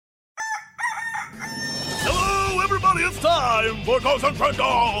everybody, it's time for Cox and Crendor.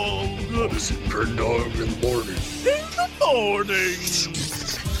 Cox and Crendor in the morning. In the morning.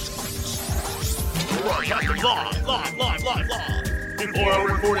 Live. Before our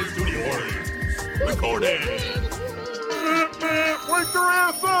recording studio audience. Recording. Wake your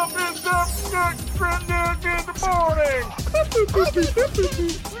ass up, it's up, Cox and Crendor in the morning.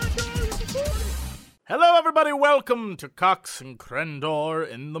 Hello, everybody. Welcome to Cox and Crendor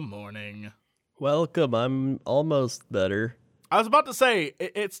in the morning. Welcome. I'm almost better. I was about to say,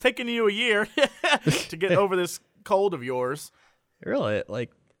 it's taken you a year to get over this cold of yours. Really?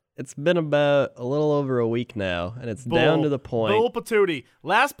 It's been about a little over a week now, and it's down to the point. Bull patootie.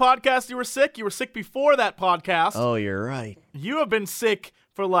 Last podcast you were sick. You were sick before that podcast. Oh, you're right. You have been sick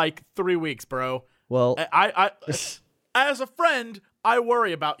for like 3 weeks, bro. Well, I as a friend, I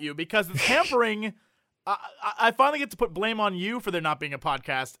worry about you because it's hampering. I finally get to put blame on you for there not being a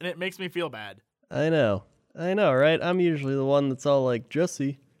podcast, and it makes me feel bad. I know, right? I'm usually the one that's all like,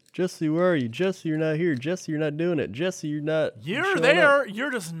 Jesse, where are you? Jesse, you're not here. Jesse, you're not doing it. Jesse, you're not. You're there.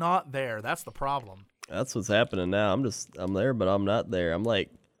 You're just not there. That's the problem. That's what's happening now. I'm there, but I'm not there.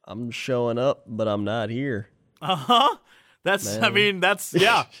 I'm showing up, but I'm not here. Uh-huh.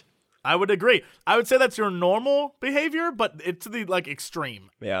 Yeah. I would agree. I would say that's your normal behavior, but it's to the, extreme.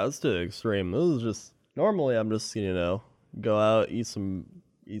 Yeah, it's to the extreme. It was just, normally I'm just, go out, eat some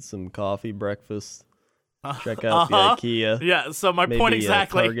coffee, breakfast, check out the IKEA. Yeah, so my maybe point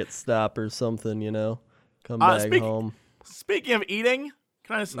exactly. A Target stop or something, come back home. Speaking of eating,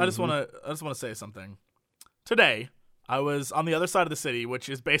 I just want to say something. Today, I was on the other side of the city, which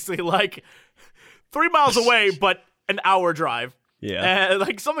is basically like 3 miles away, but an hour drive. Yeah.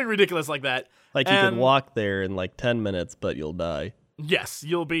 Something ridiculous like that. You could walk there in 10 minutes, but you'll die. Yes,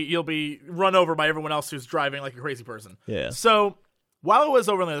 you'll be run over by everyone else who's driving like a crazy person. Yeah. So while I was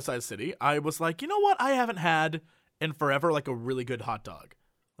over on the other side of the city, I was like, you know what? I haven't had in forever a really good hot dog.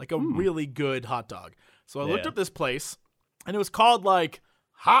 Really good hot dog. So I looked up this place, and it was called Hot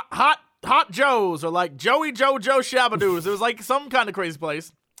Joe's or Joey Joe Shabadoo's. It was some kind of crazy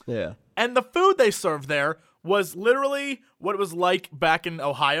place. Yeah. And the food they served there was literally what it was like back in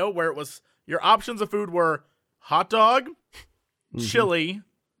Ohio, where it was your options of food were hot dog, chili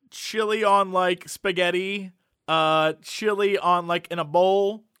on spaghetti, chili on in a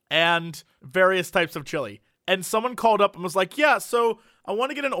bowl, and various types of chili. And someone called up and was like, yeah, so I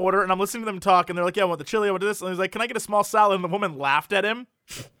want to get an order, and I'm listening to them talk, and they're like, yeah, I want the chili, I want this. And he's like, can I get a small salad? And the woman laughed at him.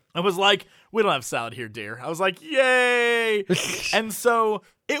 I was like, we don't have salad here, dear. I was like, yay. And so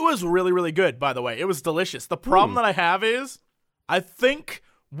it was really, really good, by the way. It was delicious. The problem that I have is I think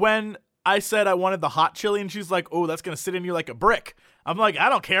when I said I wanted the hot chili and she's like, oh, that's going to sit in you like a brick. I'm like, I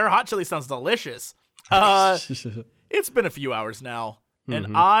don't care. Hot chili sounds delicious. It's been a few hours now, and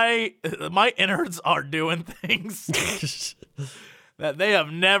my innards are doing things that they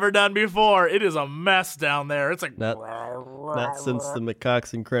have never done before. It is a mess down there. It's not since the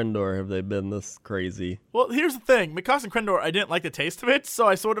McCox and Crendor have they been this crazy. Well, here's the thing. McCox and Crendor, I didn't like the taste of it, so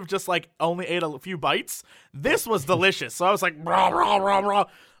I sort of just only ate a few bites. This was delicious, so I was like, rah, rah, rah, rah.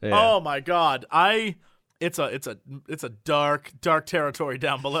 Yeah. Oh my God. It's a dark territory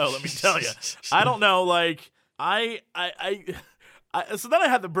down below, let me tell you. I don't know, so then I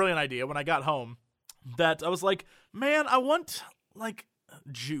had the brilliant idea when I got home that I was like, man, I want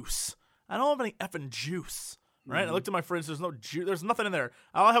juice. I don't have any effing juice, right? I looked at my fridge. There's no juice. There's nothing in there.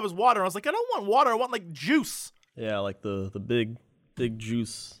 All I have is water. I was like, I don't want water. I want juice. Yeah, the big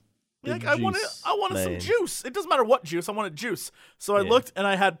juice. I wanted some juice. It doesn't matter what juice. I wanted juice. So I looked and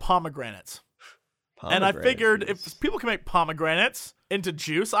I had pomegranates. And I figured if people can make pomegranates into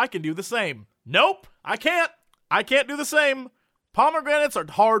juice, I can do the same. Nope, I can't. I can't do the same. Pomegranates are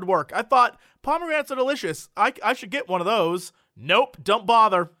hard work. I thought pomegranates are delicious. I should get one of those. Nope, don't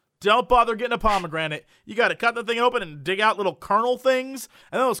bother. Don't bother getting a pomegranate. You got to cut the thing open and dig out little kernel things.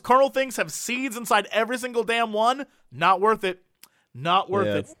 And then those kernel things have seeds inside every single damn one. Not worth it. Not worth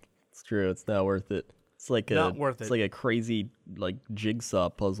it. It's true. It's not worth it. It's not worth it. It's like a crazy jigsaw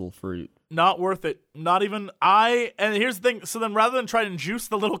puzzle fruit. Not worth it. Not even and here's the thing. So then rather than try and juice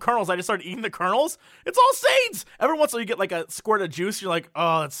the little kernels, I just started eating the kernels. It's all seeds. Every once in a while you get a squirt of juice. You're like,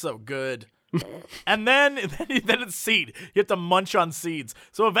 oh, that's so good. And then it's seed. You have to munch on seeds.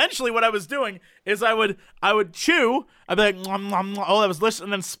 So eventually what I was doing is I would chew. I'd be like, nom, nom, nom. Oh, that was delicious.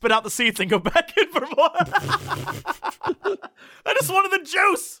 And then spit out the seeds and go back in for more. I just wanted the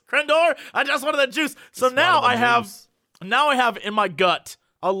juice, Crendor. I just wanted the juice. So now I have in my gut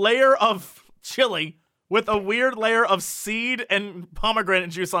a layer of chili with a weird layer of seed and pomegranate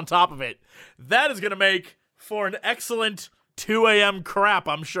juice on top of it. That is going to make for an excellent 2 a.m. crap,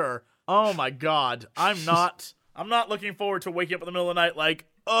 I'm sure. Oh my God. I'm not I'm not looking forward to waking up in the middle of the night like,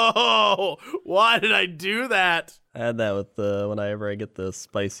 oh, why did I do that? I had that with whenever I get the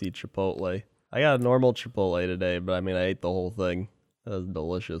spicy Chipotle. I got a normal Chipotle today, but I mean, I ate the whole thing. That was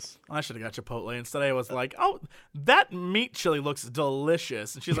delicious. I should have got Chipotle. Instead, I was like, oh, that meat chili looks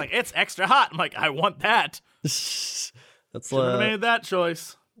delicious. And she's like, it's extra hot. I'm like, I want that. That's Should have made that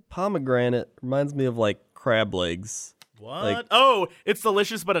choice. pomegranate reminds me of like crab legs. What? Like- Oh, it's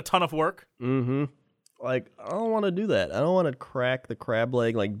delicious, but a ton of work. Mm-hmm. Like, I don't want to do that. I don't want to crack the crab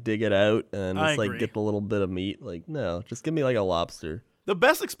leg, like dig it out and I just like agree. get the little bit of meat. Like, no, just give me like a lobster. The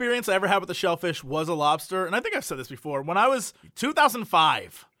best experience I ever had with the shellfish was a lobster, and I think I've said this before. When I was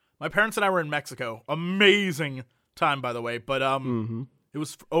 2005, my parents and I were in Mexico. Amazing time, by the way, but it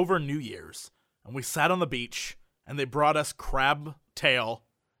was over New Year's, and we sat on the beach, and they brought us crab tail.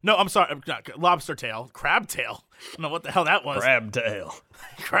 No, I'm sorry, not lobster tail, crab tail. I don't know what the hell that was. Crab tail.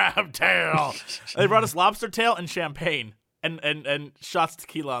 Crab tail. They brought us lobster tail and champagne, and shots of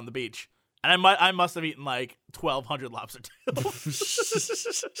tequila on the beach. And I must have eaten like 1,200 lobster tails.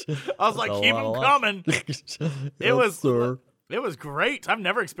 I was like, That's a keep lot them of coming. Yes, sir. It was great. I've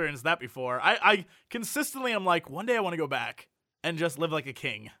never experienced that before. I consistently am like, one day I want to go back and just live like a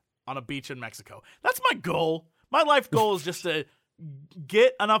king on a beach in Mexico. That's my goal. My life goal is just to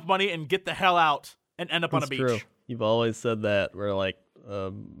get enough money and get the hell out and end up on a beach. True. You've always said that where like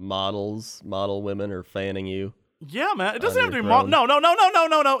model women are fanning you. Yeah, man. It doesn't On have to be your model.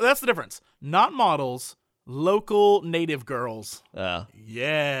 throne. No. That's the difference. Not models, local native girls. Ah,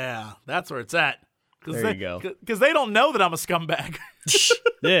 Yeah, that's where it's at. There you go. Because they don't know that I'm a scumbag.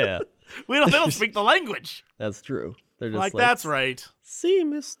 yeah, They don't speak the language. that's true. They're just Like, that's right. See,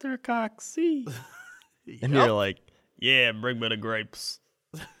 Mr. Cox, see. And Yep. you're like, yeah, bring me the grapes.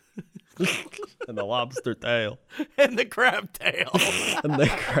 And the lobster tail. And the crab tail. And the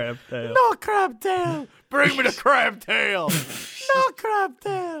crab tail. No crab tail. Bring me the crab tail. No crab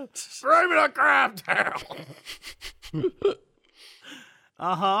tail. Bring me the crab tail.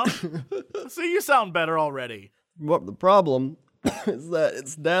 Uh-huh. See, you sound better already. What the problem is that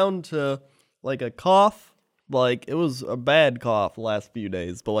it's down to like a cough. Like, it was a bad cough the last few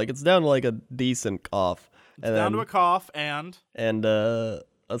days, but like it's down to like a decent cough. It's down to a cough and...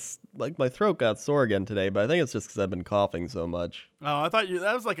 Like my throat got sore again today, but I think it's just because I've been coughing so much. Oh, I thought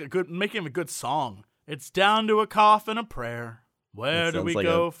that was like making a good song. It's down to a cough and a prayer. Where That do we sounds like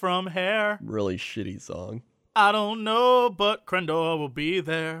go from here? Really shitty song. I don't know, but Crendor will be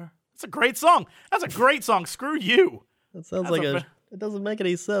there. It's a great song. That's a great song. Screw you. That sounds That's like a it doesn't make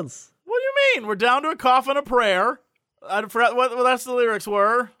any sense. What do you mean? We're down to a cough and a prayer. I forgot what that's the lyrics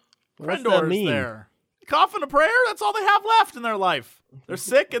were. What's that Crendor's mean? there. Cough and a prayer. That's all they have left in their life. They're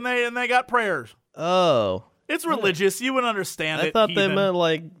sick and they got prayers. Oh, It's religious. You would understand it. I thought they heathen. meant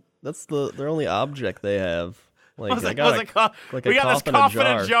like that's their only object they have. Like Was I it, got was a, it co- like we a got this cough cough in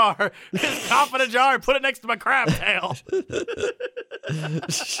a jar. This cough in a jar. Put it next to my crab tail.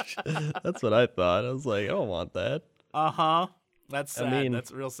 That's what I thought. I was like, I don't want that. Uh-huh. That's sad. mean-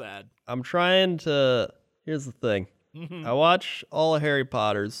 That's real sad. I'm trying to. Here's the thing. Mm-hmm. I watch all of Harry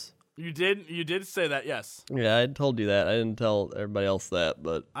Potter's. You did say that, yes. Yeah, I told you that. I didn't tell everybody else that,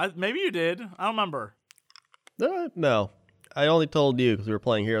 but Maybe you did. I don't remember. no, I only told you because we were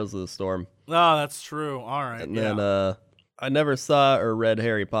playing Heroes of the Storm, Oh, that's true. All right. and yeah. then I never saw or read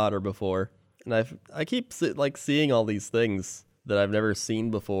Harry Potter before, and I keep seeing all these things that I've never seen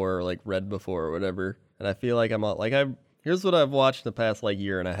before or like read before or whatever, and I feel like here's what I've watched in the past like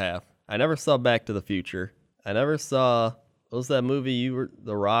year and a half. I never saw Back to the Future. I never saw what was that movie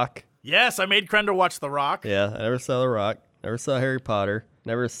The Rock? Yes, I made Crendor watch The Rock. Yeah, I never saw The Rock. Never saw Harry Potter.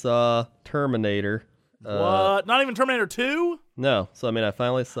 Never saw Terminator. What? Not even Terminator 2? No, so I mean, I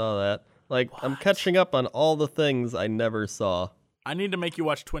finally saw that. Like, I'm catching up on all the things I never saw. I need to make you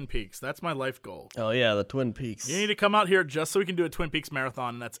watch Twin Peaks. That's my life goal. Oh yeah, the Twin Peaks. You need to come out here just so we can do a Twin Peaks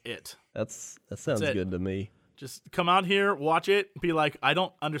marathon, and that's it. That sounds it. good to me. Just come out here, watch it, be like, I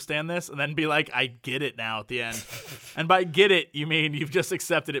don't understand this, and then be like, I get it now at the end. And by get it, you mean you've just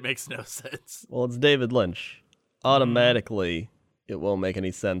accepted it makes no sense. Well, it's David Lynch. Automatically, it won't make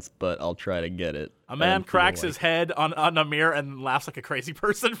any sense, but I'll try to get it. A man cracks his head on a mirror and laughs like a crazy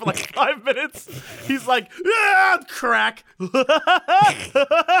person for like 5 minutes. He's like, ah, crack.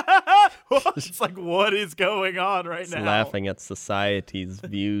 It's like, what is going on right now? laughing at society's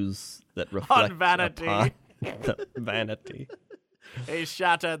views that reflect vanity. upon the vanity. He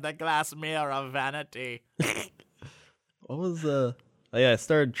shattered the glass mirror of vanity. What was Oh yeah, I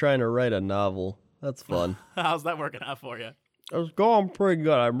started trying to write a novel. That's fun. How's that working out for you? I was going pretty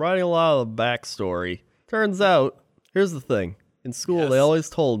good. I'm writing a lot of the backstory. Turns out, here's the thing. In school, they Yes. always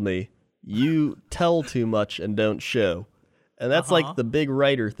told me you tell too much and don't show. And that's like the big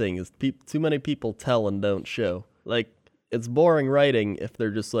writer thing is too many people tell and don't show. Like, it's boring writing if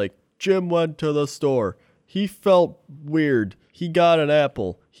they're just like, Jim went to the store. He felt weird. He got an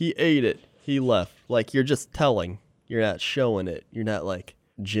apple. He ate it. He left. Like, you're just telling. You're not showing it. You're not like,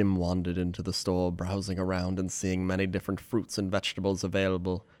 Jim wandered into the store, browsing around and seeing many different fruits and vegetables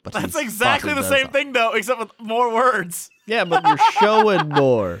available. But That's exactly the same thing, though, except with more words. Yeah, but you're showing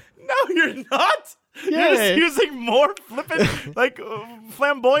more. No, you're not. Yeah. You're just using more flippant, like,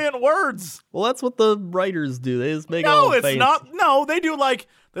 flamboyant words. Well, that's what the writers do. They just make it No, all it's fancy. not. No, they do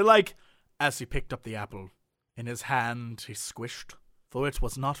they're like, as he picked up the apple, in his hand he squished, for it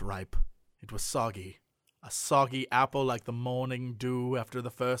was not ripe, it was soggy. A soggy apple like the morning dew after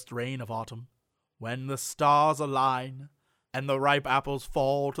the first rain of autumn, when the stars align and the ripe apples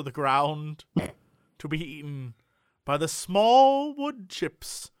fall to the ground to be eaten by the small wood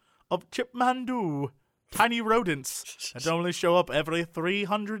chips of Chipmandu, tiny rodents that only show up every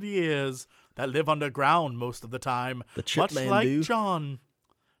 300 years, that live underground most of the time, The much Chipmandu? like John,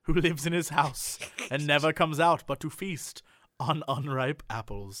 who lives in his house and never comes out but to feast on unripe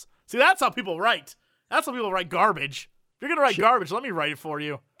apples. See, that's how people write. That's how people write garbage. If you're going to write garbage, let me write it for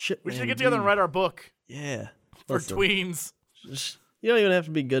you. We should get together and write our book Yeah. for Listen, tweens. You don't even have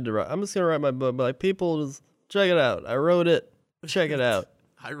to be good to write. I'm just going to write my book, but like, people just check it out. I wrote it. Check it out.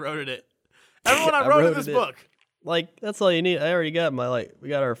 I wrote it. Everyone I I wrote in wrote this it. book. Like, that's all you need. I already got we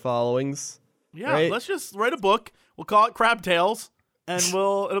got our followings. Yeah, right? let's just write a book. We'll call it Crab Tales, and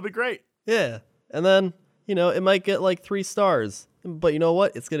it'll be great. Yeah. And then, it might get like 3 stars. But you know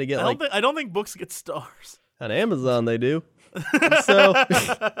what? It's going to get I don't think books get stars. on Amazon they do. So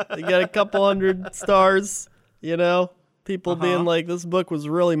they get a couple hundred stars, people being like, this book was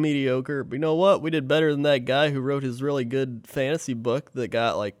really mediocre. But you know what? We did better than that guy who wrote his really good fantasy book that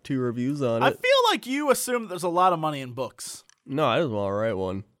got like 2 reviews on I it. feel like you assume that there's a lot of money in books. No, I just want to write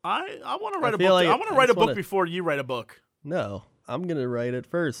one. I want to write a feel book. like I want to I write a just book wanna- before you write a book. No, I'm going to write it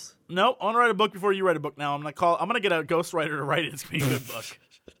first. No, I want to write a book before you write a book. Now I'm gonna get a ghostwriter to write it. It's gonna be a good book.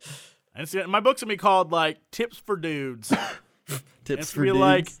 And my book's gonna be called like Tips for Dudes. Tips It's for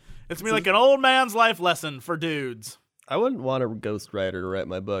gonna be dudes. it's gonna be like an old man's life lesson for dudes. I wouldn't want a ghostwriter to write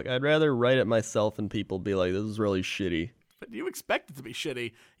my book. I'd rather write it myself and people be like, this is really shitty. But you expect it to be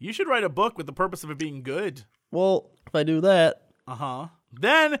shitty. You should write a book with the purpose of it being good. Well, if I do that,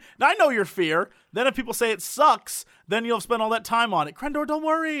 Then I know your fear. Then if people say it sucks, then you'll spend all that time on it. Krendor, don't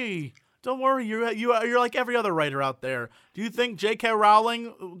worry. Don't worry. You're like every other writer out there. Do you think J.K.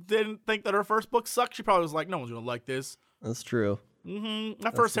 Rowling didn't think that her first book sucked? She probably was like, no one's gonna like this. that's true.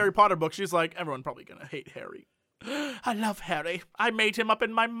 That first Harry Potter book, she's like, everyone probably gonna hate Harry. I love Harry. I made him up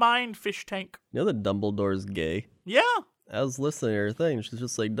in my mind, fish tank. You know that Dumbledore's gay? Yeah. I was listening to her thing. She's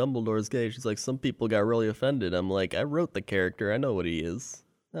just like, Dumbledore's gay. She's like, some people got really offended. I'm like, I wrote the character. I know what he is.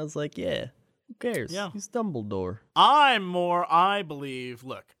 I was like, yeah, who cares? Yeah. He's Dumbledore. I believe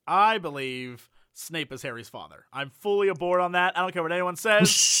Snape is Harry's father. I'm fully aboard on that. I don't care what anyone says.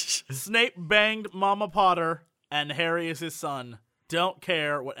 Snape banged Mama Potter, and Harry is his son. Don't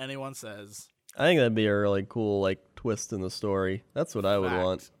care what anyone says. I think that'd be a really cool, like, twist in the story. That's what I would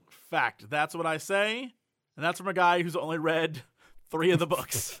want. Fact. That's what I say. And that's from a guy who's only read 3 of the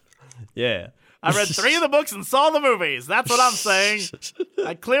books. Yeah. I read 3 of the books and saw the movies. That's what I'm saying.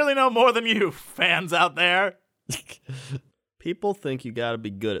 I clearly know more than you, fans out there. People think you gotta be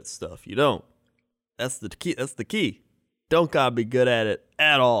good at stuff. You don't. That's the key. That's the key. Don't gotta be good at it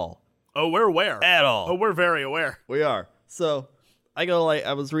at all. Oh, we're aware. At all. Oh, we're very aware. We are. So I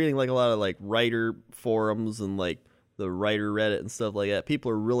was reading like a lot of like writer forums and like the writer Reddit and stuff like that.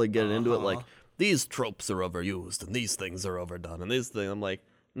 People are really getting into it. Like, these tropes are overused and these things are overdone and these things. I'm like,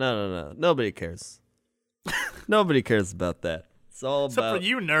 no. Nobody cares. Nobody cares about that. It's all Except about for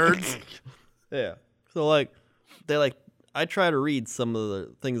you nerds. Yeah. So like, I try to read some of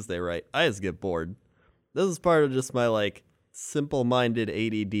the things they write. I just get bored. This is part of just my like simple-minded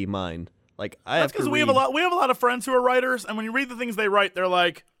ADD mind. Like I That's have to because read. we have a lot of friends who are writers, and when you read the things they write, they're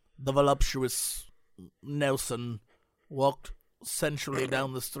like, the voluptuous Nelson walked sensually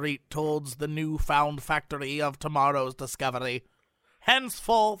down the street towards the newfound factory of tomorrow's discovery.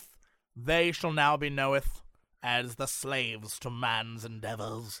 Henceforth, they shall now be knoweth as the slaves to man's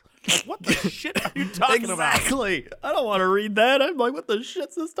endeavors. Like, what the shit are you talking about? Exactly. I don't want to read that. I'm like, what the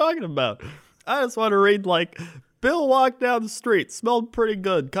shit's this talking about? I just want to read like, Bill walked down the street, smelled pretty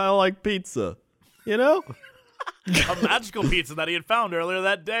good, kind of like pizza. You know? A magical pizza that he had found earlier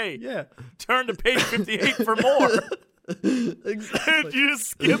that day. Yeah. Turn to page 58 for more. Exactly. You just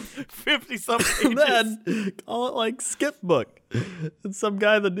skip 50-something And pages. then call it like skip book. And some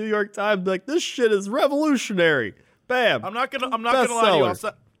guy in the New York Times be like, this shit is revolutionary. Bam. I'm not gonna lie to you.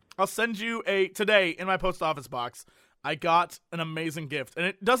 Bestseller. I'll send you today in my post office box. I got an amazing gift,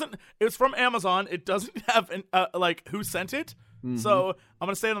 and it's from Amazon. It doesn't have like who sent it. So I'm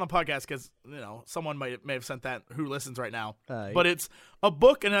gonna say it on the podcast because someone may have sent that who listens right now. But it's a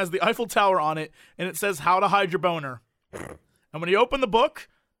book and it has the Eiffel Tower on it, and it says how to hide your boner. And when you open the book,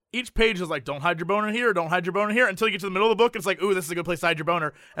 each page is like, don't hide your boner here, don't hide your boner here, until you get to the middle of the book. It's like, ooh, this is a good place to hide your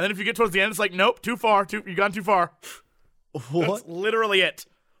boner. And then if you get towards the end, it's like, nope, too far. You've gone too far. What? That's literally it.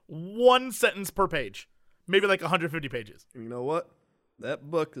 One sentence per page. Maybe like 150 pages. You know what? That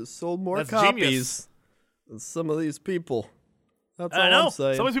book has sold more That's copies genius. than some of these people. That's all I know. I'm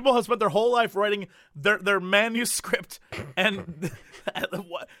saying. Some of these people have spent their whole life writing their manuscript, and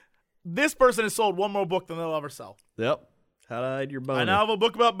this person has sold one more book than they'll ever sell. Yep. How to hide your boner. I now have a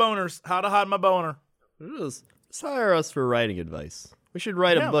book about boners. How to hide my boner. Just hire us for writing advice. We should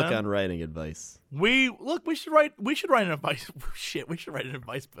write a book man. on writing advice. We should write an advice. Shit, we should write an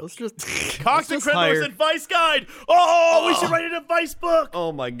advice book. Let's just Cox and let's Crendor's hire- advice guide. Oh, we should write an advice book.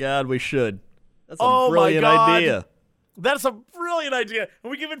 Oh my God, we should. That's a Oh my brilliant God. idea. That's a brilliant idea.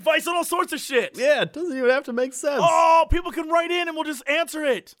 And we give advice on all sorts of shit. Yeah, it doesn't even have to make sense. Oh, people can write in and we'll just answer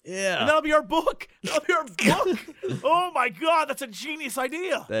it. Yeah. And that'll be our book. That'll be our book. Oh my God, that's a genius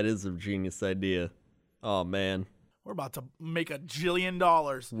idea. That is a genius idea. Oh man, We're about to make $1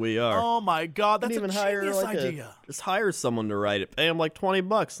 jillion. we are. Oh my God, that's Couldn't a even hire genius like idea. just hire someone to write it. Pay him like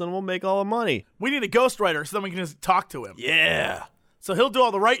 $20, then we'll make all the money. We need a ghostwriter so then we can just talk to him. Yeah. So he'll do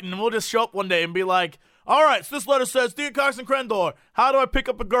all the writing and we'll just show up one day and be like, all right, so this letter says, Dear Cox and Crendor, how do I pick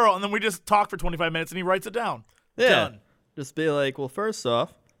up a girl? And then we just talk for 25 minutes and he writes it down. Yeah. Done. Just be like, well, first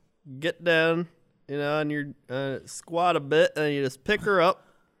off, get down, on your squat a bit, and you just pick her up.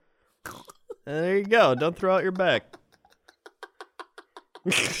 And there you go. Don't throw out your back.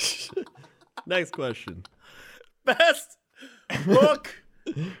 Next question. Best book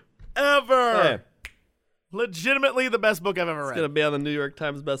ever. Hey, Legitimately the best book I've ever it's read. going to be on the New York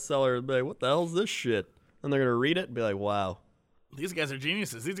Times bestseller. And be like, what the hell's this shit? And they're going to read it and be like, wow. These guys are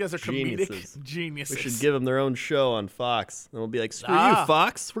geniuses. These guys are Geniuses. comedic geniuses. We should give them their own show on Fox. And we'll be like, screw Ah. you,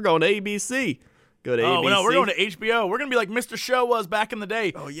 Fox. We're going to ABC. Go to Oh, ABC. no, we're going to HBO. We're going to be like Mr. Show was back in the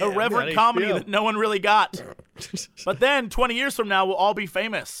day. Oh, yeah, a we reverent got comedy HBO. that no one really got. But then 20 years from now, we'll all be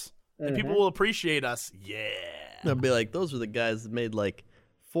famous. And people will appreciate us. Yeah. I'll be like, those are the guys that made like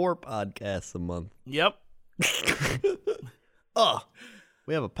 4 podcasts a month. Yep.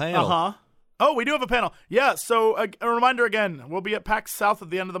 We have a panel. Uh-huh. Oh, we do have a panel. Yeah, so a reminder again, we'll be at PAX South at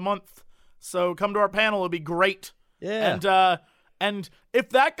the end of the month. So come to our panel. It'll be great. Yeah. And if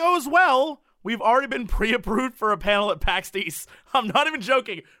that goes well, we've already been pre-approved for a panel at PAX East. I'm not even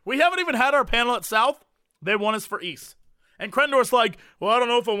joking. We haven't even had our panel at South. They want us for East. And Crendor's like, well, I don't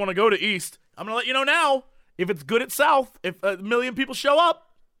know if I want to go to East. I'm going to let you know now. If it's good at South, if 1 million people show up,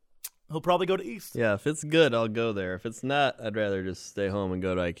 he'll probably go to East. Yeah, if it's good, I'll go there. If it's not, I'd rather just stay home and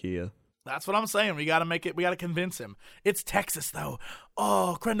go to IKEA. That's what I'm saying. We got to make it. We got to convince him. It's Texas, though.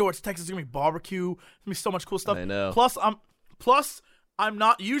 Oh, Crendor, it's Texas. It's going to be barbecue. It's going to be so much cool stuff. I know. Plus, I'm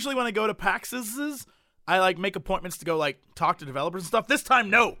not, usually when I go to PAX's, I like make appointments to go like talk to developers and stuff. This time,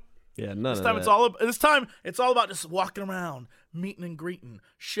 no. Yeah, none This of time that. this time it's all about just walking around, meeting and greeting,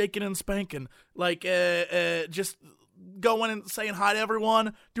 shaking and spanking, like just going and saying hi to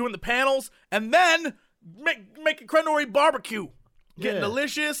everyone, doing the panels, and then making Crendor barbecue, getting Yeah.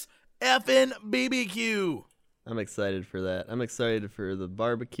 delicious effing BBQ. I'm excited for that. I'm excited for the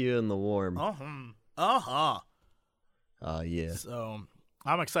barbecue and the warm. Oh, yeah. So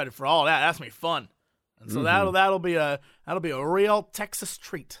I'm excited for all that. That's gonna be fun, and so that'll be a real Texas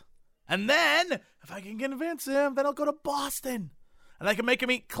treat. And then if I can convince him, then I'll go to Boston, and I can make him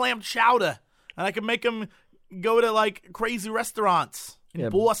eat clam chowder, and I can make him go to like crazy restaurants in Yeah.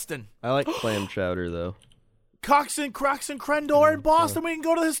 Boston. I like clam chowder, though. Cox and Crendor in Boston. We can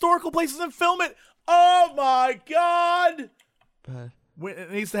go to the historical places and film it. Oh my God!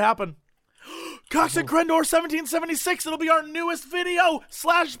 It needs to happen. Cox and Crendor 1776. It'll be our newest video /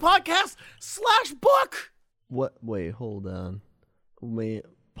 podcast / book. What? Wait, hold on. Wait,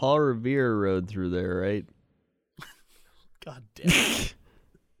 Paul Revere rode through there, right? God damn it.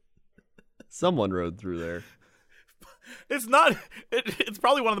 Someone rode through there. It's not. It's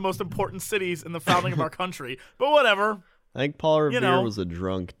probably one of the most important cities in the founding of our country. But whatever. I think Paul Revere know. was a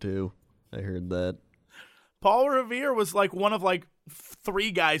drunk, too. I heard that. Paul Revere was like one of like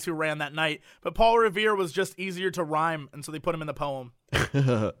 3 guys who ran that night. But Paul Revere was just easier to rhyme, and so they put him in the poem.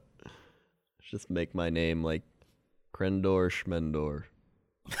 Just make my name like Crendor Schmendor.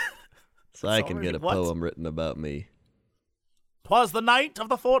 So I can get a what? poem written about me. 'Twas the night of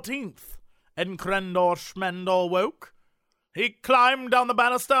the 14th, and Crendor Schmendor woke. He climbed down the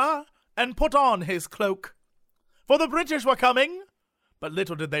banister and put on his cloak. For the British were coming, but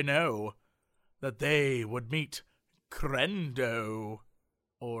little did they know that they would meet Crendo.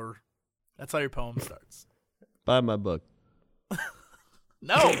 Or, that's how your poem starts. Buy my book.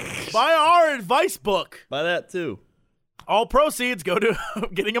 No, buy our advice book. Buy that too. All proceeds go to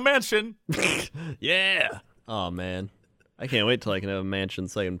getting a mansion. Yeah. Oh man, I can't wait till I can have a mansion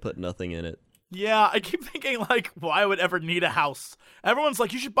so I can put nothing in it. Yeah, I keep thinking, like, why I would ever need a house? Everyone's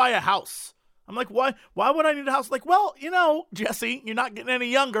like, you should buy a house. I'm like, why? Why would I need a house? Like, well, you know, Jesse, you're not getting any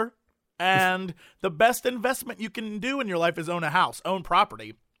younger. And the best investment you can do in your life is own a house, own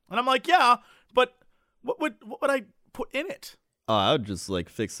property. And I'm like, yeah, but what would I put in it? Oh, I would just like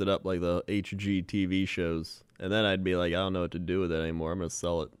fix it up like the HGTV shows, and then I'd be like, I don't know what to do with it anymore. I'm gonna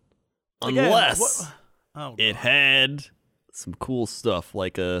sell it, Again, unless Oh, it had some cool stuff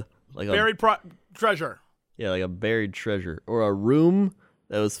like a buried treasure. yeah, like a buried treasure or a room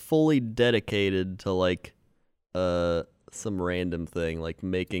that was fully dedicated to like some random thing like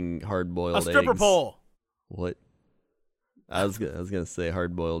making hard-boiled eggs. A stripper pole. What? I was gonna say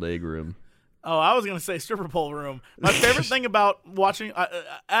hard-boiled egg room. Oh, I was going to say stripper pole room. My favorite thing about watching,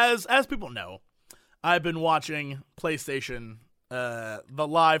 as people know, I've been watching PlayStation, the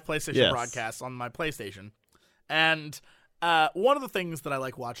live PlayStation broadcasts on my PlayStation. And one of the things that I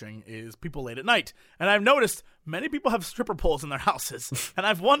like watching is people late at night. And I've noticed many people have stripper poles in their houses. And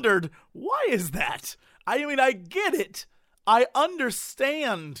I've wondered, why is that? I mean, I get it. I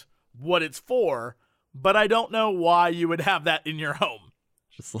understand what it's for, but I don't know why you would have that in your home.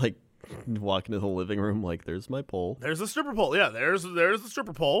 Just like walk into the living room like, there's my pole. There's a stripper pole. Yeah, there's the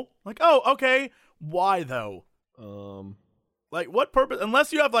stripper pole. Like, oh, okay. Why though? Like, what purpose?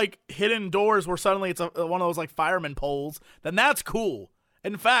 Unless you have like hidden doors where suddenly it's one of those like fireman poles, then that's cool.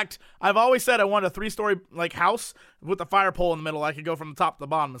 In fact, I've always said I want a 3-story like house with a fire pole in the middle. I could go from the top to the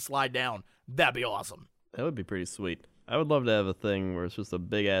bottom and slide down. That'd be awesome. That would be pretty sweet. I would love to have a thing where it's just a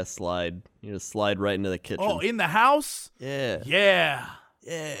big ass slide. You just slide right into the kitchen. Oh, in the house? Yeah. Yeah.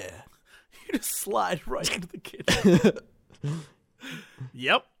 You just slide right into the kitchen.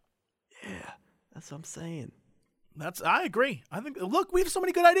 Yep. Yeah. That's what I'm saying. I agree. I think, look, we have so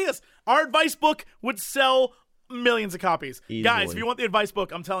many good ideas. Our advice book would sell millions of copies. Easily. Guys, if you want the advice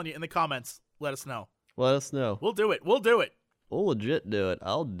book, I'm telling you, in the comments, let us know. Let us know. We'll do it. We'll legit do it.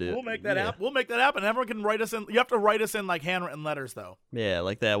 I'll do it. We'll make that happen. We'll make that happen. Everyone can write us in. You have to write us in like handwritten letters, though. Yeah,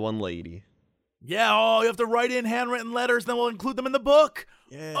 like that one lady. Yeah, you have to write in handwritten letters, then we'll include them in the book.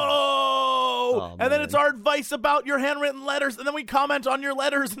 Yeah. Oh, and then man. it's our advice about your handwritten letters, and then we comment on your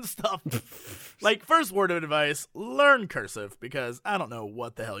letters and stuff. Like, first word of advice, learn cursive, because I don't know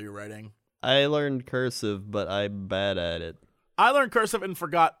what the hell you're writing. I learned cursive, but I'm bad at it. I learned cursive and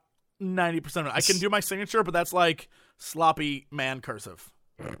forgot 90% of it. I can do my signature, but that's like sloppy man cursive.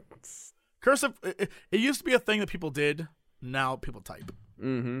 Cursive, it used to be a thing that people did. Now people type.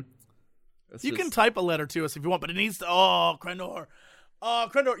 Mm-hmm. You can type a letter to us if you want, but it needs to. Oh, Crendor.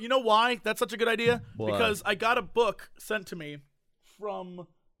 Crendor, you know why that's such a good idea? Why? Because I got a book sent to me from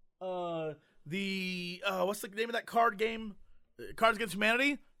the what's the name of that card game? Cards Against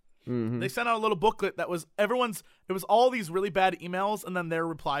Humanity. Mm-hmm. They sent out a little booklet that was it was all these really bad emails and then their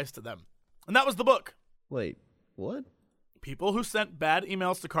replies to them. And that was the book. Wait, what? People who sent bad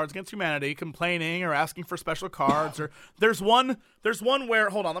emails to Cards Against Humanity complaining or asking for special cards or there's one where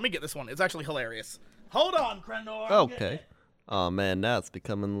hold on, let me get this one. It's actually hilarious. Hold on, Crendor. Okay. Oh man, now it's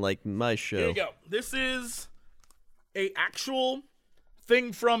becoming like my show. Here you go. This is a actual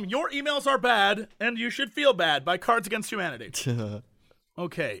thing from Your Emails Are Bad and You Should Feel Bad by Cards Against Humanity.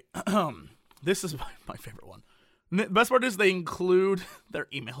 Okay. This is my favorite one. The best part is they include their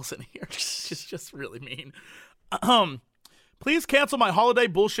emails in here. It's just really mean. Please cancel my holiday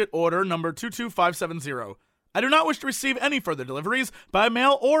bullshit order number 22570. I do not wish to receive any further deliveries by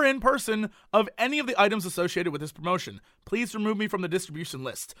mail or in person of any of the items associated with this promotion. Please remove me from the distribution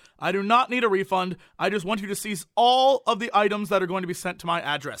list. I do not need a refund. I just want you to cease all of the items that are going to be sent to my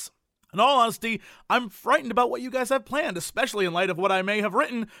address. In all honesty, I'm frightened about what you guys have planned, especially in light of what I may have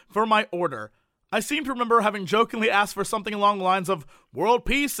written for my order. I seem to remember having jokingly asked for something along the lines of world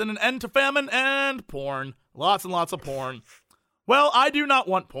peace and an end to famine and porn. Lots and lots of porn. Well, I do not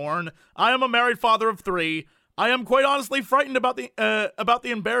want porn. I am a married father of 3. I am quite honestly frightened about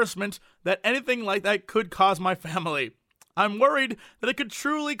the embarrassment that anything like that could cause my family. I'm worried that it could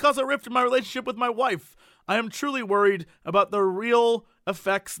truly cause a rift in my relationship with my wife. I am truly worried about the real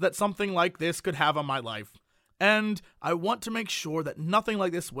effects that something like this could have on my life. and I want to make sure that nothing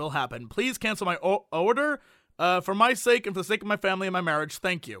like this will happen. Please cancel my order for my sake and for the sake of my family and my marriage.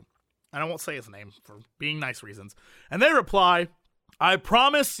 Thank you. And I won't say his name for being nice reasons. And they reply, I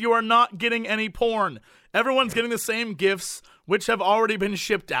promise you are not getting any porn. Everyone's getting the same gifts, which have already been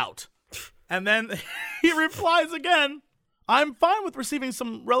shipped out. And then he replies again, I'm fine with receiving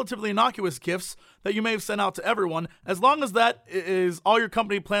some relatively innocuous gifts that you may have sent out to everyone. As long as that is all your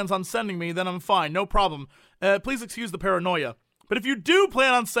company plans on sending me, then I'm fine. No problem. Please excuse the paranoia. But if you do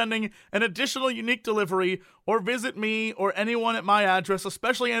plan on sending an additional unique delivery or visit me or anyone at my address,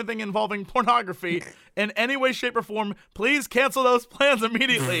 especially anything involving pornography, in any way, shape, or form, please cancel those plans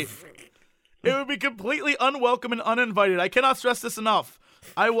immediately. It would be completely unwelcome and uninvited. I cannot stress this enough.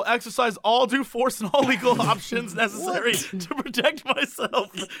 I will exercise all due force and all legal options necessary to protect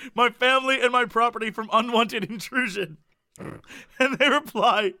myself, my family, and my property from unwanted intrusion. And they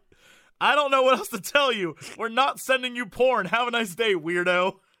reply, I don't know what else to tell you. We're not sending you porn. Have a nice day,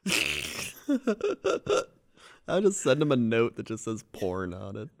 weirdo. I'll just send him a note that just says porn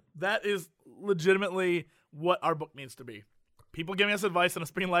on it. That is legitimately what our book needs to be. People giving us advice and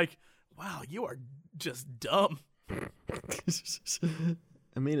us being like, wow, you are just dumb.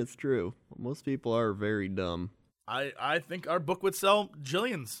 I mean, it's true. Most people are very dumb. I think our book would sell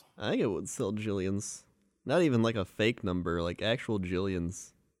jillions. I think it would sell jillions. Not even like a fake number, like actual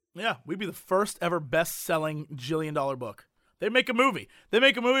jillions. Yeah, we'd be the first ever best-selling jillion-dollar book. They'd make a movie. They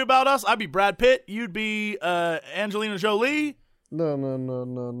make a movie about us. I'd be Brad Pitt. You'd be Angelina Jolie.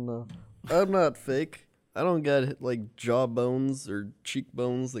 No. I'm not fake. I don't got like jawbones or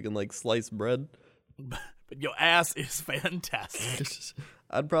cheekbones that can like slice bread. But your ass is fantastic.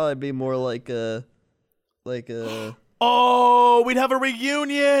 I'd probably be more like a Oh, we'd have a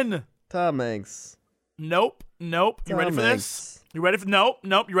reunion. Tom Hanks. Nope. You ready for this? You ready for Nope.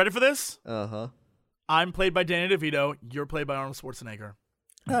 You ready for this? Uh-huh. I'm played by Danny DeVito. You're played by Arnold Schwarzenegger.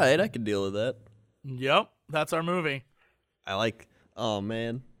 All right, I can deal with that. Yep, that's our movie. Oh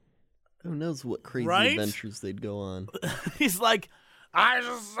man, who knows what crazy adventures they'd go on. He's like,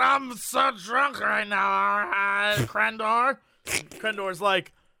 I'm so drunk right now, Crandor. Crandor's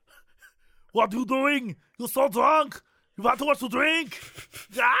like, what are you doing? You're so drunk. You want too much to drink?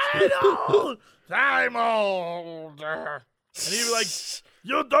 I know. I'm older. And he'd be like,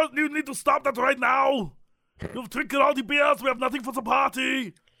 you need to stop that right now. You've drinking all the beers. We have nothing for the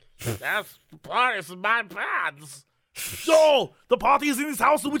party. That's the party's in my pants. No, the party is in this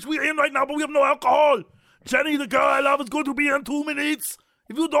house in which we're in right now, but we have no alcohol. Jenny, the girl I love, is going to be here in 2 minutes.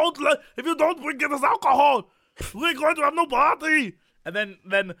 If you don't bring us alcohol, we're going to have no party. And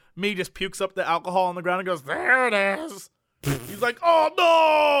then me just pukes up the alcohol on the ground and goes, there it is. He's like, oh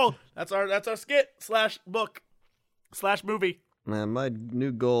no. That's our skit / book / movie. Man, my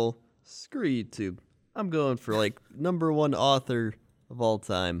new goal, screw YouTube. I'm going for like #1 author of all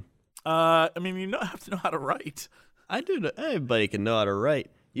time. I mean, you have to know how to write. I do. Everybody can know how to write.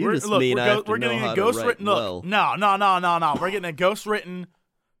 We're getting a ghost written. No. We're getting a ghost written.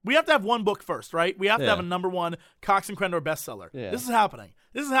 We have to have one book first, right? We have to have a #1 Cox and Crendor bestseller. Yeah. This is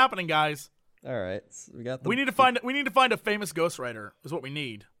happening, guys. All right, so we need to find a famous ghostwriter. Is what we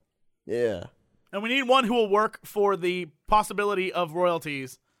need. Yeah. And we need one who will work for the possibility of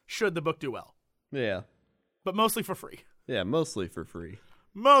royalties should the book do well. Yeah. But mostly for free. Yeah, mostly for free.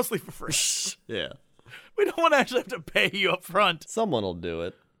 Yeah. We don't want to actually have to pay you up front. Someone will do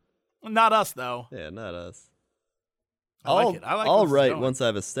it. Not us, though. Yeah, not us. I'll write once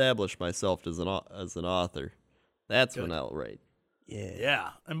I've established myself as an author. That's when I'll write. Yeah. Yeah.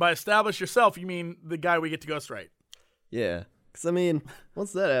 And by establish yourself, you mean the guy we get to ghostwrite. Yeah. Because, I mean,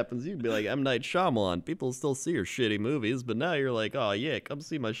 once that happens, you'd be like, M. Night Shyamalan. People still see your shitty movies, but now you're like, oh, yeah, come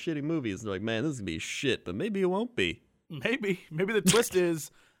see my shitty movies. And they're like, man, this is going to be shit, but maybe it won't be. Maybe the twist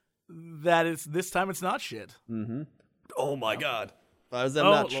is that this time it's not shit. Mm-hmm. Oh, my God. If I was M.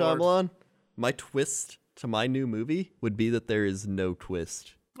 Night Shyamalan, my twist to my new movie would be that there is no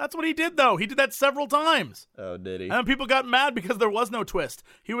twist. That's what he did, though. He did that several times. Oh, did he? And then people got mad because there was no twist.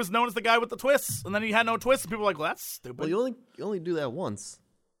 He was known as the guy with the twists, and then he had no twists, and people were like, well, that's stupid. Well, you only do that once.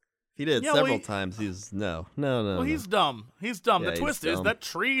 If he did it several times, he's no. Well, he's dumb. He's dumb. The twist is that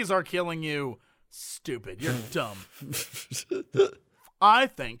trees are killing you. Stupid. You're dumb. This is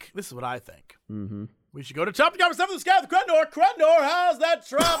what I think. Mm-hmm. We should go to Top Conversation with the Sky with Crendor. Crendor, how's that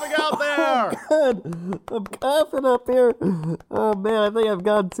traffic out there? Oh, God. I'm coughing up here. Oh, man, I think I've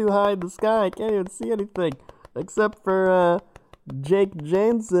gone too high in the sky. I can't even see anything. Except for Jake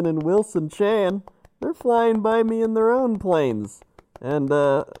Jansen and Wilson Chan. They're flying by me in their own planes. And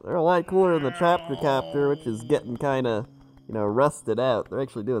they're a lot cooler than the Traptor Copter, which is getting kind of, rusted out. They're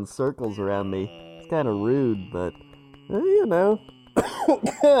actually doing circles around me. It's kind of rude, but you know.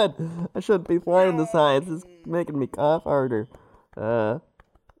 God, I shouldn't be flying this high. It's just making me cough harder.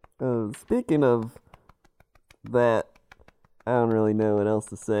 Speaking of that, I don't really know what else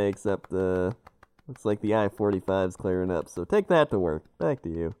to say except looks like the I-45's clearing up. So take that to work. Back to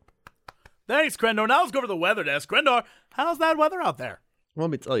you. Thanks, Crendor. Now let's go over the weather desk. Crendor, how's that weather out there? Let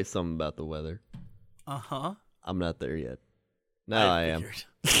me tell you something about the weather. Uh-huh. I'm not there yet. Now I am.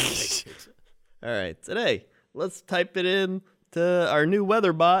 All right, today, let's type it in to our new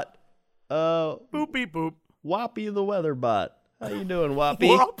weather bot. Boop, beep, boop. Whoppy the weather bot. How you doing, Whoppy?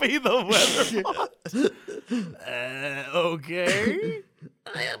 Whoppy the weather bot. Okay.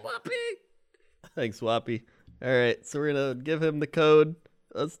 I am Whoppy. Thanks, Whoppy. All right, so we're going to give him the code.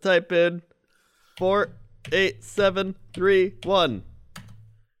 Let's type in 48731.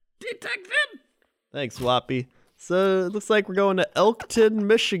 Detected. Thanks, Whoppy. So it looks like we're going to Elkton,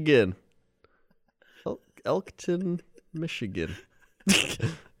 Michigan. Elkton, Michigan. It's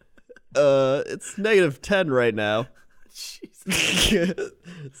 -10 right now.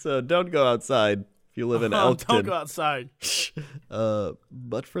 So don't go outside if you live in Elkton. Don't go outside.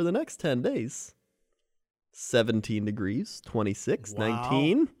 But for the next 10 days, 17 degrees, 26, Wow.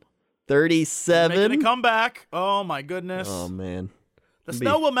 19, 37. Making a comeback. Oh, my goodness. Oh, man. The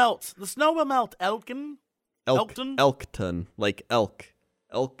snow will melt. The snow will melt, Elkton. Elkton? Elkton. Like elk.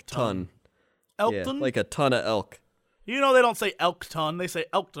 Elkton. Elkton? Yeah, like a ton of elk. You know they don't say Elkton. They say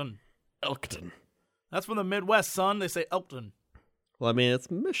Elkton. Elkton. That's from the Midwest, son. They say Elkton. Well, I mean, it's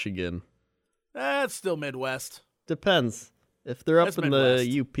Michigan. That's still Midwest. Depends. If they're up It's in Midwest.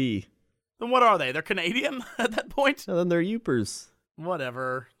 the UP, Then what are they? They're Canadian at that point? then they're Upers.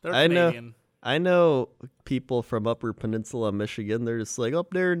 Whatever. They're I know. Canadian. I know people from Upper Peninsula, Michigan. They're just like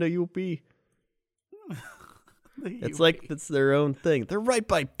up there in the UP. It's like it's their own thing. They're right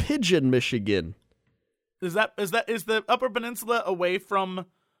by Pigeon, Michigan. Is the Upper Peninsula away from?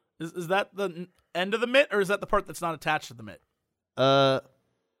 Is that the end of the mitt, or is that the part that's not attached to the mitt?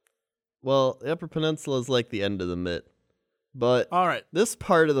 Well, the Upper Peninsula is like the end of the mitt, but All right. this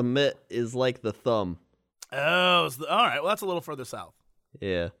part of the mitt is like the thumb. Oh, all right. Well, that's a little further south.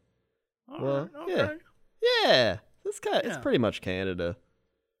 Yeah. All Well, right, okay. Yeah. This guy, it's Yeah. pretty much Canada.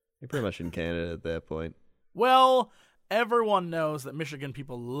 You're pretty much in Canada at that point. Well, everyone knows that Michigan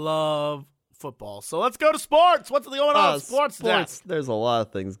people love football. So let's go to sports. What's going on in sports? There's a lot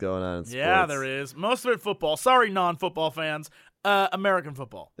of things going on in sports. Yeah, there is. Most of it football. Sorry, non-football fans. American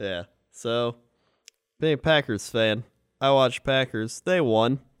football. Yeah. So, being a Packers fan, I watch Packers. They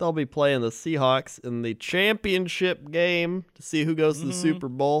won. They'll be playing the Seahawks in the championship game to see who goes to the Super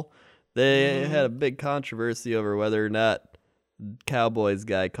Bowl. They had a big controversy over whether or not Cowboys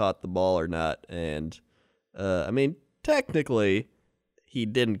guy caught the ball or not. And, I mean, technically, he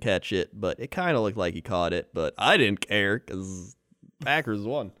didn't catch it, but it kind of looked like he caught it. But I didn't care because Packers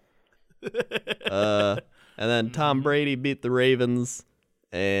won. And then Tom Brady beat the Ravens,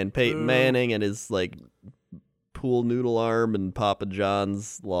 and Peyton Manning and his like pool noodle arm and Papa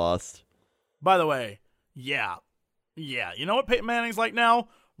John's lost. By the way, yeah. You know what Peyton Manning's like now?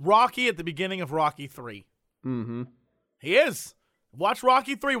 Rocky at the beginning of Rocky 3. Mm-hmm. He is. Watch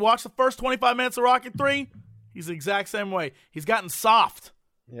Rocky 3. Watch the first 25 minutes of Rocky 3. He's the exact same way. He's gotten soft.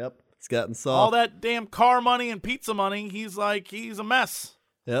 Yep. He's gotten soft. All that damn car money and pizza money, he's a mess.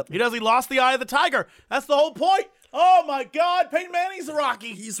 Yep. He lost the eye of the tiger. That's the whole point. Oh my God, Peyton Manning's a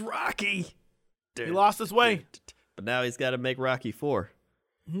Rocky. He's Rocky. He lost his way. But now he's got to make Rocky 4.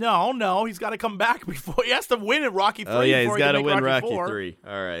 No, he's got to come back before he has to win at Rocky 3. Oh yeah, before he's got to he can win make Rocky 4. 3.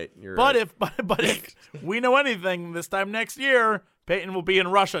 All right, you're But right. if we know anything, this time next year, Peyton will be in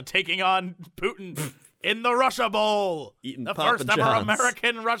Russia taking on Putin in the Russia Bowl, Eating the Papa first ever John's.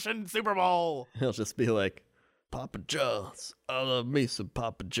 American-Russian Super Bowl. He'll just be like, Papa John's, I love me some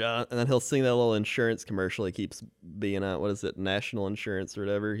Papa John. And then he'll sing that little insurance commercial he keeps being on. What is it? National Insurance or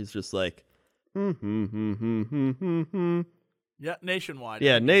whatever. He's just like, Yeah, nationwide.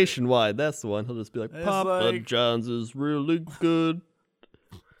 Yeah, nationwide. That's the one. He'll just be like, It's Papa like- John's is really good.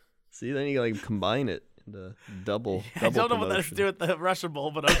 See, then you like combine it into double. I don't know what that has to do with the Russia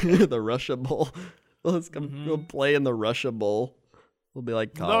Bowl, but okay. The Russia Bowl. Let's come. We'll play in the Russia Bowl. We'll be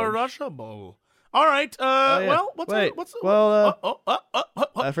like college. the Russia Bowl. All right. yeah. Well, what's Wait, what's well,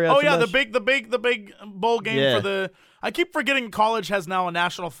 I forgot to yeah, mention- the big bowl game Yeah. for the. I keep forgetting college has now a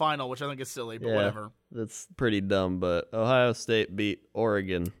national final, which I think is silly, but whatever. That's pretty dumb. But Ohio State beat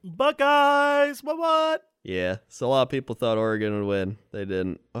Oregon. Buckeyes. What? Yeah, so a lot of people thought Oregon would win. They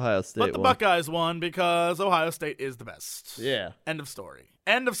didn't. Ohio State But the won. Buckeyes won because Ohio State is the best. Yeah. End of story.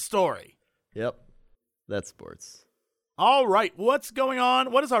 End of story. Yep. That's sports. All right, what's going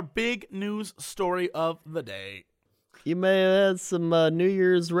on? What is our big news story of the day? You may have had some New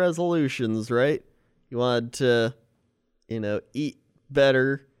Year's resolutions, right? You wanted to, eat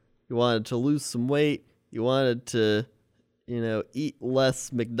better. You wanted to lose some weight. You wanted to, eat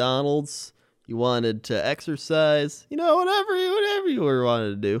less McDonald's. You wanted to exercise. Whatever you were wanted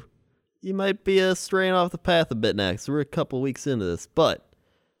to do. You might be straying off the path a bit now, 'cause we're a couple weeks into this. But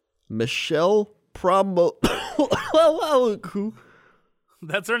Michelle Promo...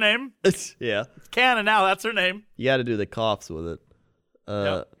 That's her name. Yeah. It's canon now. That's her name. You got to do the coughs with it.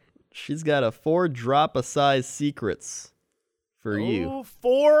 Yep. She's got a 4 drop-a-size secrets for you.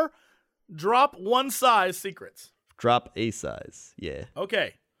 4 drop one size secrets. Drop a size. Yeah.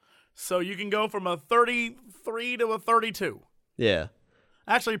 Okay. So you can go from a 33 to a 32. Yeah.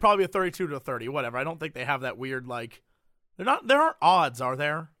 Actually, probably a 32 to a 30, whatever. I don't think they have that weird, there aren't odds, are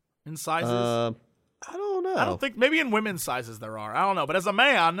there, in sizes? I don't know. I don't think, maybe in women's sizes there are. I don't know. But as a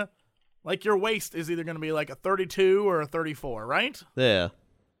man, your waist is either going to be a 32 or a 34, right? Yeah.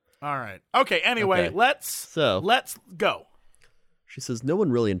 All right. Okay, anyway, Okay. let's go. She says, no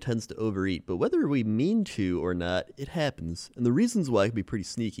one really intends to overeat, but whether we mean to or not, it happens. And the reasons why can be pretty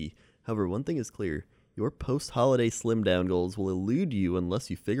sneaky. However, one thing is clear. Your post-holiday slim down goals will elude you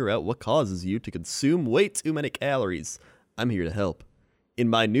unless you figure out what causes you to consume way too many calories. I'm here to help. In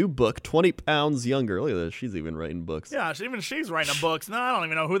my new book, 20 Pounds Younger. Look at this. She's even writing books. Yeah, even she's writing books. No, I don't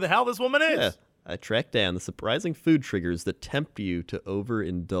even know who the hell this woman is. Yeah. I tracked down the surprising food triggers that tempt you to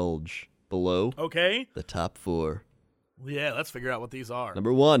overindulge. Below Okay. the top 4. Yeah, let's figure out what these are.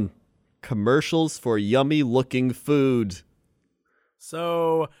 Number 1, commercials for yummy-looking food.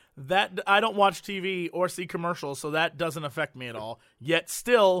 So that I don't watch TV or see commercials, so that doesn't affect me at all. Yet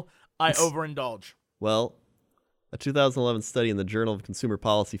still, I overindulge. Well, a 2011 study in the Journal of Consumer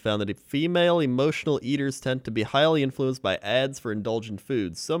Policy found that female emotional eaters tend to be highly influenced by ads for indulgent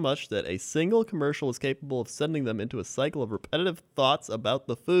foods, so much that a single commercial is capable of sending them into a cycle of repetitive thoughts about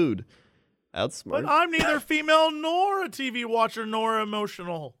the food. Outsmart. But I'm neither female nor a TV watcher nor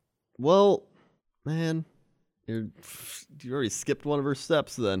emotional. Well, man, you already skipped one of her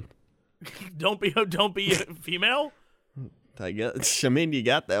steps then. Don't be female? I mean, you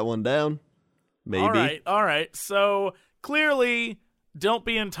got that one down. Maybe. All right. So clearly, don't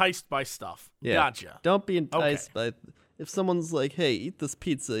be enticed by stuff. Yeah. Gotcha. Don't be enticed by. If someone's like, "Hey, eat this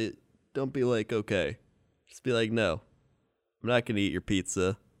pizza," don't be like, "Okay." Just be like, "No, I'm not gonna eat your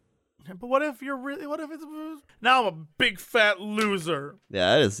pizza." But what if it's now I'm a big fat loser.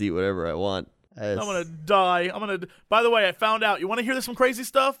 Yeah, I just eat whatever I want. I'm gonna die. By the way, I found out. You want to hear this some crazy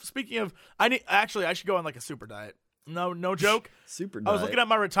stuff? Speaking of, I should go on a super diet. No joke. Super diet. I was looking at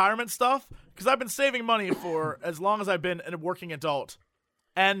my retirement stuff because I've been saving money for as long as I've been a working adult.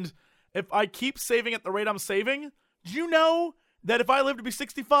 And if I keep saving at the rate I'm saving, do you know that if I live to be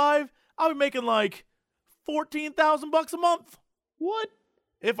 65, I'll be making $14,000 a month? What?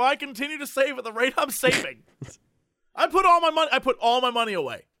 If I continue to save at the rate I'm saving. I put all my money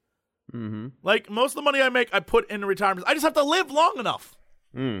away. Mm-hmm. Most of the money I make, I put into retirement. I just have to live long enough.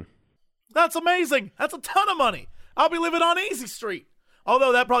 That's amazing. That's a ton of money. I'll be living on Easy Street.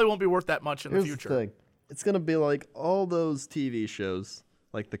 Although that probably won't be worth that much in the future. The thing. It's going to be like all those TV shows,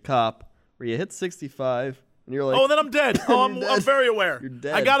 like The Cop, where you hit 65 and you're like, oh, and then I'm dead. Oh, I'm very aware. You're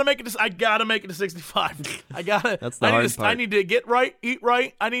dead. I gotta make it to 65. That's the hard part. I need to get right, eat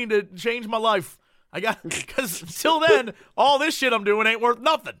right. I need to change my life. Because until then, all this shit I'm doing ain't worth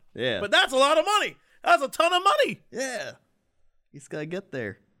nothing. Yeah. But that's a lot of money. That's a ton of money. Yeah. You just gotta get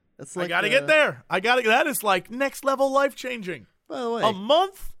there. That's I gotta get there. That is next level life changing. By the way, a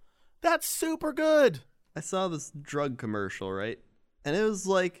month? That's super good. I saw this drug commercial, right? And it was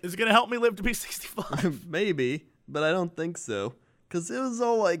like, is it gonna help me live to be 65? Maybe, but I don't think so. Because it was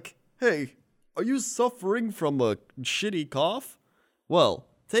all like, hey, are you suffering from a shitty cough? Well,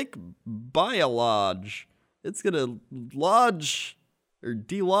 take Biolodge. It's gonna lodge or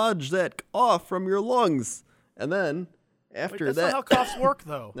delodge that cough from your lungs. And then after that's that, not how coughs work,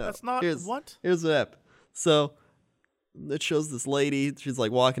 though. No, that's not what. Here's what happened. So it shows this lady. She's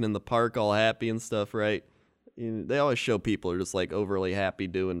walking in the park, all happy and stuff, right? And they always show people who are just overly happy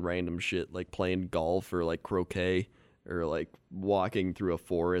doing random shit, like playing golf or croquet or walking through a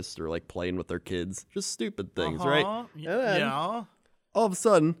forest or playing with their kids. Just stupid things, right? And then, yeah. all of a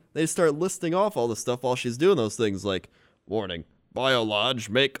sudden, they start listing off all the stuff while she's doing those things, warning, Biolodge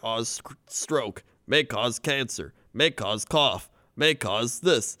may cause stroke, may cause cancer, may cause cough, may cause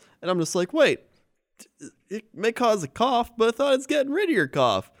this. And I'm just wait, it may cause a cough, but I thought it's getting rid of your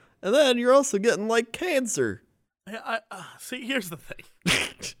cough. And then you're also getting cancer. See, here's the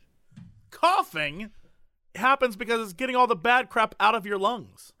thing. Coughing happens because it's getting all the bad crap out of your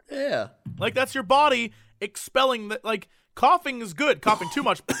lungs. Yeah. Like, that's your body expelling the, like, coughing is good. Coughing too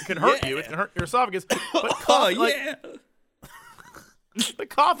much can hurt you. It can hurt your esophagus. But coughing, the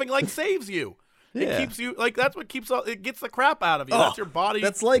coughing, like, saves you. Yeah. It keeps you, like, that's what it gets the crap out of you. That's your body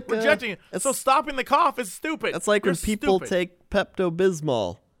that's like, rejecting it. So stopping the cough is stupid. That's like You're when people stupid. take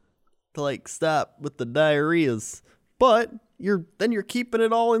Pepto-Bismol to, like, stop with the diarrheas. But you're keeping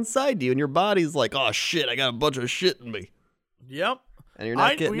it all inside you, and your body's like, oh, shit, I got a bunch of shit in me. Yep. And you're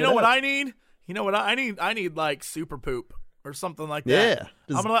not getting You know it what out. I need? You know what I need? I need, like, super poop or something like that.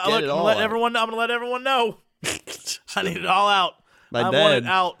 Yeah. I'm gonna let everyone know. I need it all out. I want it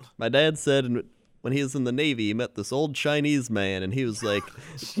out. My dad said when he was in the Navy, he met this old Chinese man, and he was like,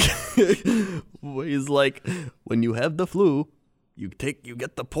 he's like, when you have the flu, you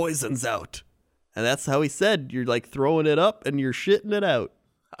get the poisons out. And that's how he said, you're like throwing it up and you're shitting it out.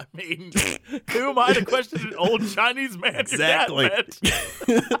 I mean, who am I to question an old Chinese man? Exactly. Your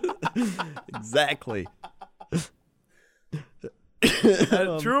dad met? Exactly.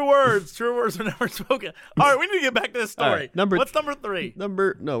 True words are never spoken. All right, we need to get back to this story. Right, What's number 3?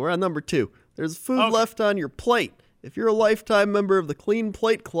 We're on number 2. There's food Okay. left on your plate. If you're a lifetime member of the Clean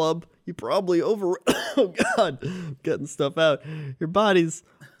Plate Club, you probably oh God, getting stuff out. Your body's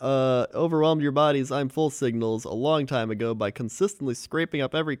overwhelmed your body's I'm full signals a long time ago by consistently scraping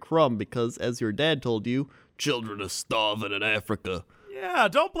up every crumb because, as your dad told you, children are starving in Africa. Yeah,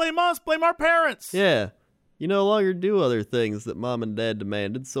 don't blame us. Blame our parents. Yeah. You no longer do other things that mom and dad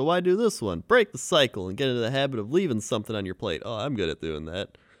demanded, so why do this one? Break the cycle and get into the habit of leaving something on your plate. Oh, I'm good at doing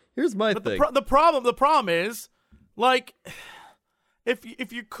that. Here's my But thing. the problem is, like,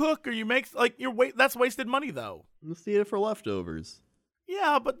 if you cook or you make, like, that's wasted money though. Let's eat it for leftovers.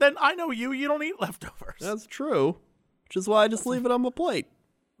 Yeah, but then I know you don't eat leftovers. That's true. Which is why I just leave it on my plate.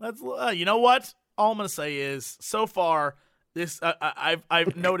 That's you know what? All I'm gonna say is, so far, this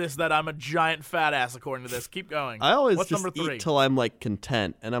I've noticed that I'm a giant fat ass according to this. Keep going. I always What's just number 3? eat till I'm like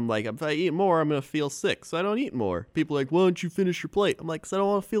content, and I'm like, if I eat more, I'm gonna feel sick, so I don't eat more. People are like, why don't you finish your plate? I'm like, 'cause I don't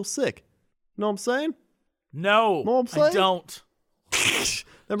want to feel sick. You know what I'm saying? No, Know what I'm I saying? don't.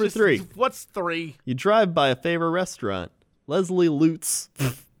 Number 3. What's 3? You drive by a favorite restaurant. Leslie Lutz,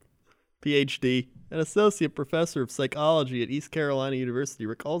 PhD, an associate professor of psychology at East Carolina University,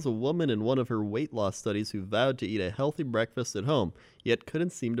 recalls a woman in one of her weight loss studies who vowed to eat a healthy breakfast at home, yet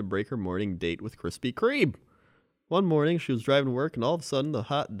couldn't seem to break her morning date with Krispy Kreme. One morning, she was driving to work, and all of a sudden, the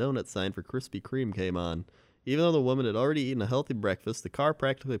hot donut sign for Krispy Kreme came on. Even though the woman had already eaten a healthy breakfast, the car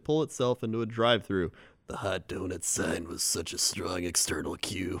practically pulled itself into a drive-thru. The hot donut sign was such a strong external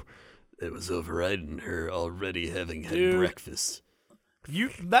cue. It was overriding her already having had Dude. breakfast.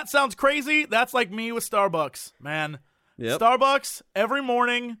 That sounds crazy. That's like me with Starbucks, man. Yep. Starbucks, every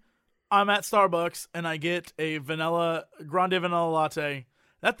morning I'm at Starbucks and I get a grande vanilla latte.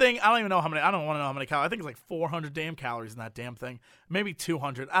 That thing, I don't want to know how many calories. I think it's like 400 damn calories in that damn thing. Maybe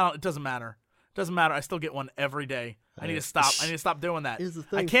 200. It doesn't matter. It doesn't matter. I still get one every day. I need to stop. I need to stop doing that. Here's the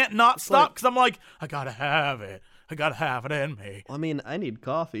I thing. can't not It's stop like- because I'm like, I gotta have it. I gotta have it in me. I mean, I need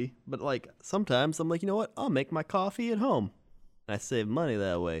coffee, but like sometimes I'm like, you know what? I'll make my coffee at home. And I save money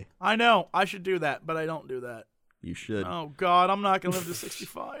that way. I know. I should do that, but I don't do that. You should. Oh, God. I'm not going to live to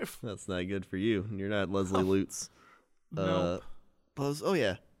 65. That's not good for you. You're not Leslie Lutz. Nope. Oh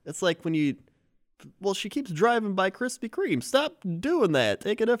yeah. It's like when you. Well, she keeps driving by Krispy Kreme. Stop doing that.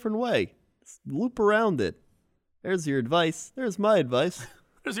 Take a different way. Just loop around it. There's your advice. There's my advice.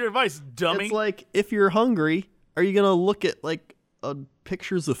 There's your advice, dummy. It's like, if you're hungry, are you gonna look at like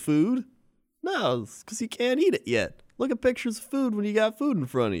pictures of food? No, because you can't eat it yet. Look at pictures of food when you got food in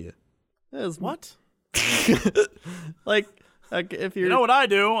front of you. What? Like if you're, You know what I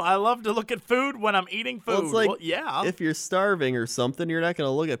do? I love to look at food when I'm eating food. well, it's like, Well, yeah. if you're starving or something, you're not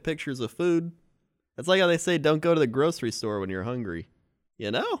gonna look at pictures of food. It's like how they say, don't go to the grocery store when you're hungry.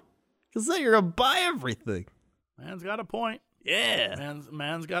 You know, because then you're gonna buy everything. Man's got a point. Yeah.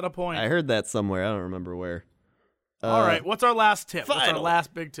 Man's got a point. I heard that somewhere. I don't remember where. All right. What's our last tip? What's our final.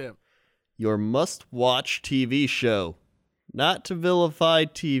 last big tip? Your must-watch TV show. Not to vilify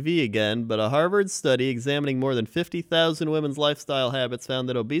TV again, but a Harvard study examining more than 50,000 women's lifestyle habits found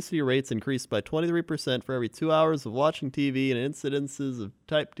that obesity rates increased by 23% for every 2 hours of watching TV, and incidences of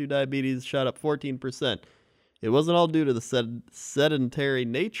type 2 diabetes shot up 14%. It wasn't all due to the sedentary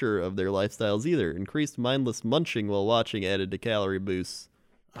nature of their lifestyles either. Increased mindless munching while watching added to calorie boosts.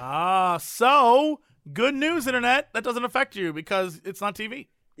 So good news, internet. That doesn't affect you because it's not TV.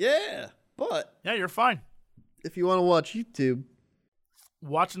 Yeah, but Yeah, you're fine. if you want to watch YouTube,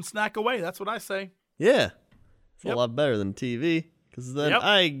 Watch and snack away. That's what I say. yeah, it's Yep. a lot better than TV, because then Yep.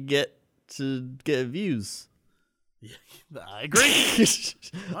 I get to get views. I agree.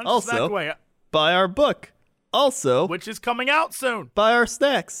 Also, buy our book. Also, which is coming out soon. Buy our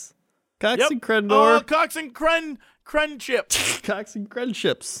snacks. Cox and Crendor. Cox and Cren chips. Cox and Cren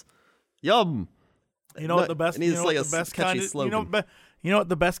chips. Yum. You know what the best? You know what the best kind of? You know what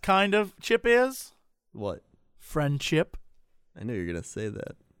the best kind of chip is? What? Friendship. I knew you were gonna say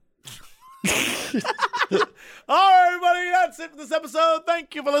that. All right, everybody, that's it for this episode.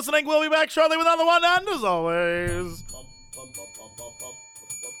 Thank you for listening. We'll be back shortly with another one, and as always,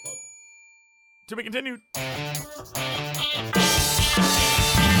 to be continued.